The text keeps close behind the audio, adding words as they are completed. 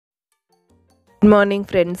Good morning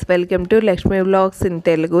friends, welcome to Lakshmi vlogs in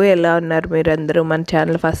Telugu. ఎలా ఉన్నారు మీరందరూ? మన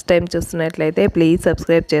ఛానల్ ఫస్ట్ టైం చూస్తున్నట్లయితే ప్లీజ్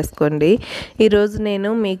సబ్స్క్రైబ్ చేసుకోండి. ఈరోజు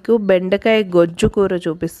నేను మీకు బెండకాయ గొజ్జు కూర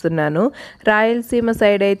చూపిస్తున్నాను. రాయలసీమ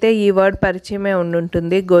సైడ్ అయితే ఈ వర్డ్ పరిచయమే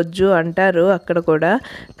ఉండుంటుంది, గొజ్జు అంటారు అక్కడ కూడా,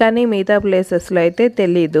 కానీ మిగతా ప్లేసెస్లో అయితే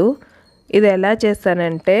తెలీదు. ఇది ఎలా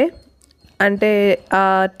చేస్తానంటే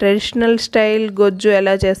ట్రెడిషనల్ స్టైల్ గొజ్జు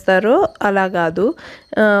ఎలా చేస్తారో అలా కాదు.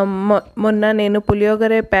 మొన్న నేను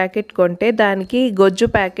పులియోగరే ప్యాకెట్ కొంటే దానికి గొజ్జు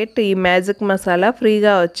ప్యాకెట్ ఈ మ్యాజిక్ మసాలా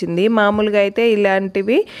ఫ్రీగా వచ్చింది. మామూలుగా అయితే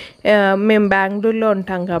ఇలాంటివి మేము బెంగళూరులో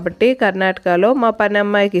ఉంటాం కాబట్టి కర్ణాటకలో మా పని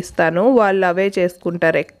అమ్మాయికి ఇస్తాను, వాళ్ళు అవే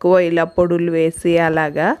చేసుకుంటారు ఎక్కువ, ఇలా పొడులు వేసి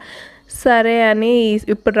అలాగా. సరే అని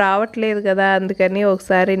ఇప్పుడు రావట్లేదు కదా, అందుకని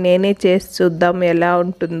ఒకసారి నేనే చేసి చూద్దాం ఎలా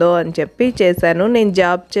ఉంటుందో అని చెప్పి చేశాను. నేను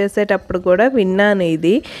జాబ్ చేసేటప్పుడు కూడా విన్నాను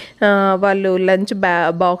ఇది. వాళ్ళు లంచ్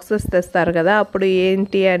బాక్సెస్ తెస్తారు కదా, అప్పుడు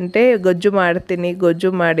ఏంటి అంటే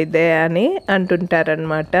గొజ్జు మాడిదే అని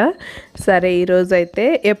అంటుంటారనమాట. సరే ఈరోజు అయితే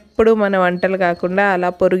ఎప్పుడు మన వంటలు కాకుండా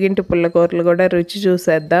అలా పొరుగింటి పుల్లకూరలు కూడా రుచి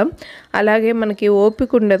చూసేద్దాం. అలాగే మనకి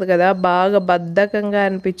ఓపిక ఉండదు కదా, బాగా బద్ధకంగా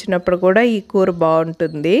అనిపించినప్పుడు కూడా ఈ కూర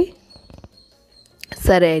బాగుంటుంది.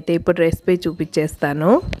 సరే అయితే ఇప్పుడు రెసిపీ చూపించేస్తాను.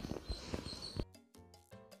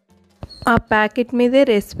 ఆ ప్యాకెట్ మీదే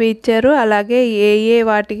రెసిపీ ఇచ్చారు, అలాగే ఏ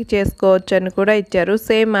వాటికి చేసుకోవచ్చు అని కూడా ఇచ్చారు.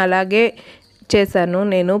 సేమ్ అలాగే చేశాను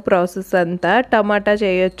నేను ప్రాసెస్ అంతా. టమాటా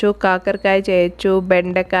చేయొచ్చు, కాకరకాయ చేయొచ్చు,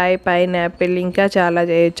 బెండకాయ, పైనాపిల్, ఇంకా చాలా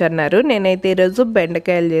చేయొచ్చు అన్నారు. నేనైతే ఈరోజు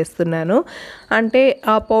బెండకాయలు చేస్తున్నాను. అంటే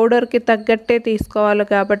ఆ పౌడర్కి తగ్గట్టే తీసుకోవాలి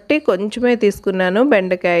కాబట్టి కొంచెమే తీసుకున్నాను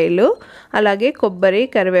బెండకాయలు. అలాగే కొబ్బరి,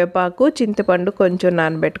 కరివేపాకు, చింతపండు కొంచెం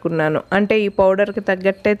నానబెట్టుకున్నాను. అంటే ఈ పౌడర్కి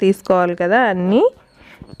తగ్గట్టే తీసుకోవాలి కదా అన్నీ.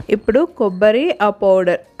 ఇప్పుడు కొబ్బరి, ఆ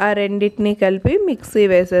పౌడర్, ఆ రెండింటిని కలిపి మిక్సీ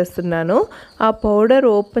వేసేస్తున్నాను. ఆ పౌడర్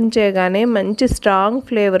ఓపెన్ చేయగానే మంచి స్ట్రాంగ్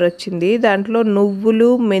ఫ్లేవర్ వచ్చింది. దాంట్లో నువ్వులు,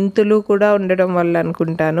 మెంతులు కూడా ఉండడం వల్ల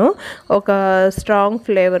అనుకుంటాను ఒక స్ట్రాంగ్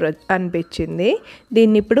ఫ్లేవర్ అనిపించింది.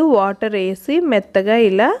 దీన్ని ఇప్పుడు వాటర్ వేసి మెత్తగా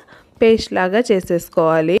ఇలా పేస్ట్ లాగా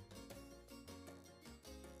చేసేసుకోవాలి.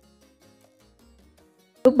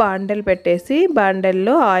 బాండెలు పెట్టేసి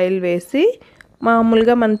బాండెల్లో ఆయిల్ వేసి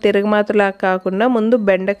మామూలుగా మన తిరగమాతలా కాకుండా ముందు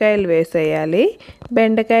బెండకాయలు వేసేయాలి.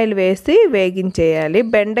 బెండకాయలు వేసి వేగించేయాలి.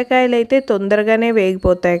 బెండకాయలు అయితే తొందరగానే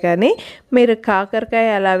వేగిపోతాయి, కానీ మీరు కాకరకాయ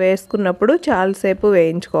అలా వేసుకున్నప్పుడు చాలాసేపు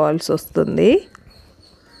వేయించుకోవాల్సి వస్తుంది.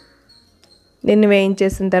 దీన్ని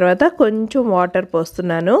వేయించేసిన తర్వాత కొంచెం వాటర్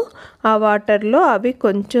పోస్తున్నాను. ఆ వాటర్లో అవి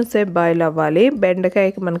కొంచెం సేపు బాయిల్ అవ్వాలి.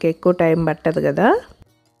 బెండకాయకి మనకి ఎక్కువ టైం పట్టదు కదా.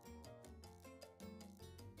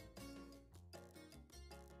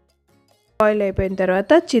 బాయిల్ అయిపోయిన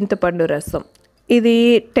తర్వాత చింతపండు రసం, ఇది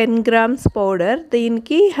 10 గ్రామ్స్ పౌడర్,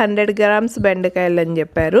 దీనికి 100 గ్రామ్స్ బెండకాయలు అని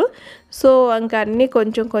చెప్పారు. సో ఇంకా అన్నీ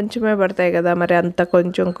కొంచెం కొంచెమే పడతాయి కదా, మరి అంత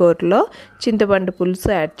కొంచెం కూరలో చింతపండు పులుసు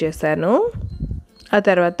యాడ్ చేశాను. ఆ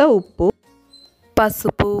తర్వాత ఉప్పు,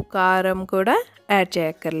 పసుపు, కారం కూడా యాడ్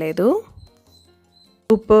చేయక్కర్లేదు.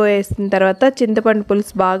 ఉప్పు వేసిన తర్వాత చింతపండు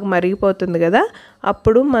పులుసు బాగా మరిగిపోతుంది కదా,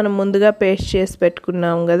 అప్పుడు మనం ముందుగా పేస్ట్ చేసి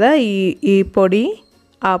పెట్టుకున్నాం కదా ఈ పొడి,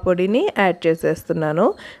 ఆ పొడిని యాడ్ చేసేస్తున్నాను.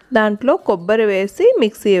 దాంట్లో కొబ్బరి వేసి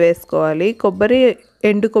మిక్సీ వేసుకోవాలి.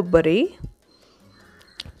 ఎండు కొబ్బరి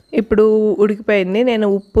ఇప్పుడు ఉడికిపోయింది. నేను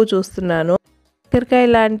ఉప్పు చూస్తున్నాను. కాకరకాయ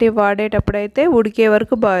లాంటివి వాడేటప్పుడైతే ఉడికే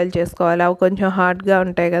వరకు బాయిల్ చేసుకోవాలి, అవి కొంచెం హార్డ్గా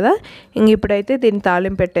ఉంటాయి కదా. ఇప్పుడైతే దీన్ని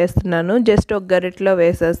తాలింపు పెట్టేస్తున్నాను. జస్ట్ ఒక గరిటెలో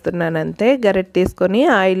వేసేస్తున్నాను అంతే. గరిటె తీసుకొని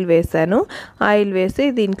ఆయిల్ వేసాను. ఆయిల్ వేసి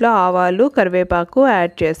దీంట్లో ఆవాలు, కరివేపాకు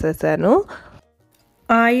యాడ్ చేసేసాను.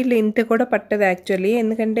 ఆయిల్ ఇంత కూడా పట్టదు యాక్చువల్లీ,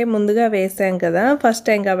 ఎందుకంటే ముందుగా వేసాం కదా, ఫస్ట్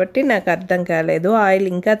టైం కాబట్టి నాకు అర్థం కాలేదు. ఆయిల్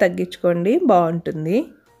ఇంకా తగ్గించుకోండి, బాగుంటుంది.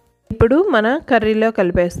 ఇప్పుడు మన కర్రీలో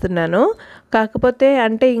కలిపేస్తున్నాను. కాకపోతే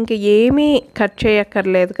ఇంక ఏమీ కట్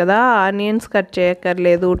చేయక్కర్లేదు కదా, ఆనియన్స్ కట్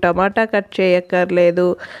చేయక్కర్లేదు, టమాటా కట్ చేయక్కర్లేదు.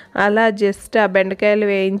 అలా జస్ట్ ఆ బెండకాయలు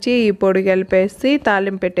వేయించి ఈ పొడి కలిపేసి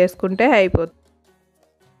తాలింపు పెట్టేసుకుంటే అయిపోతుంది.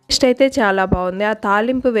 టేస్ట్ అయితే చాలా బాగుంది. ఆ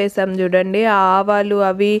తాలింపు వేసాం చూడండి, ఆ ఆవాలు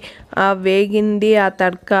అవి వేగింది, ఆ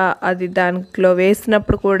తడక అది దాంట్లో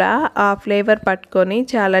వేసినప్పుడు కూడా ఆ ఫ్లేవర్ పట్టుకొని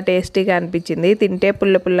చాలా టేస్టీగా అనిపించింది. తింటే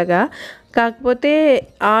పుల్ల పుల్లగా. కాకపోతే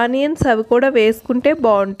ఆనియన్స్ అవి కూడా వేసుకుంటే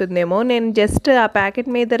బాగుంటుందేమో. నేను జస్ట్ ఆ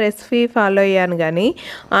ప్యాకెట్ మీద రెసిపీ ఫాలో అయ్యాను, కానీ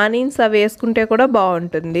ఆనియన్స్ అవి వేసుకుంటే కూడా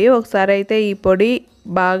బాగుంటుంది. ఒకసారి అయితే ఈ పొడి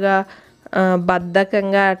బాగా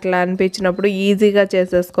బద్ధకంగా అట్లా అనిపించినప్పుడు ఈజీగా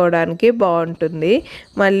చేసేసుకోవడానికి బాగుంటుంది.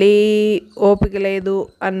 మళ్ళీ ఓపిక లేదు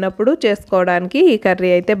అన్నప్పుడు చేసుకోవడానికి ఈ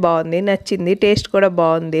కర్రీ అయితే బాగుంది, నచ్చింది. టేస్ట్ కూడా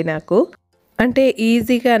బాగుంది నాకు.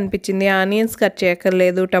 ఈజీగా అనిపించింది. ఆనియన్స్ కట్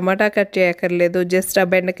చేయక్కర్లేదు, టమాటా కట్ చేయక్కర్లేదు, జస్ట్ ఆ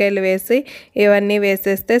బెండకాయలు వేసి ఇవన్నీ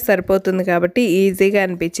వేసేస్తే సరిపోతుంది కాబట్టి ఈజీగా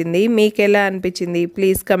అనిపించింది. మీకు ఎలా అనిపించింది?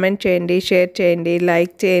 ప్లీజ్ కమెంట్ చేయండి, షేర్ చేయండి,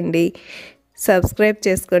 లైక్ చేయండి, సబ్స్క్రైబ్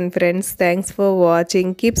చేసుకోండి friends. Thanks for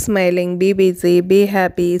watching. Keep smiling, be busy, be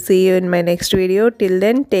happy. See you in my next video. Till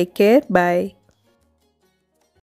then take care. Bye.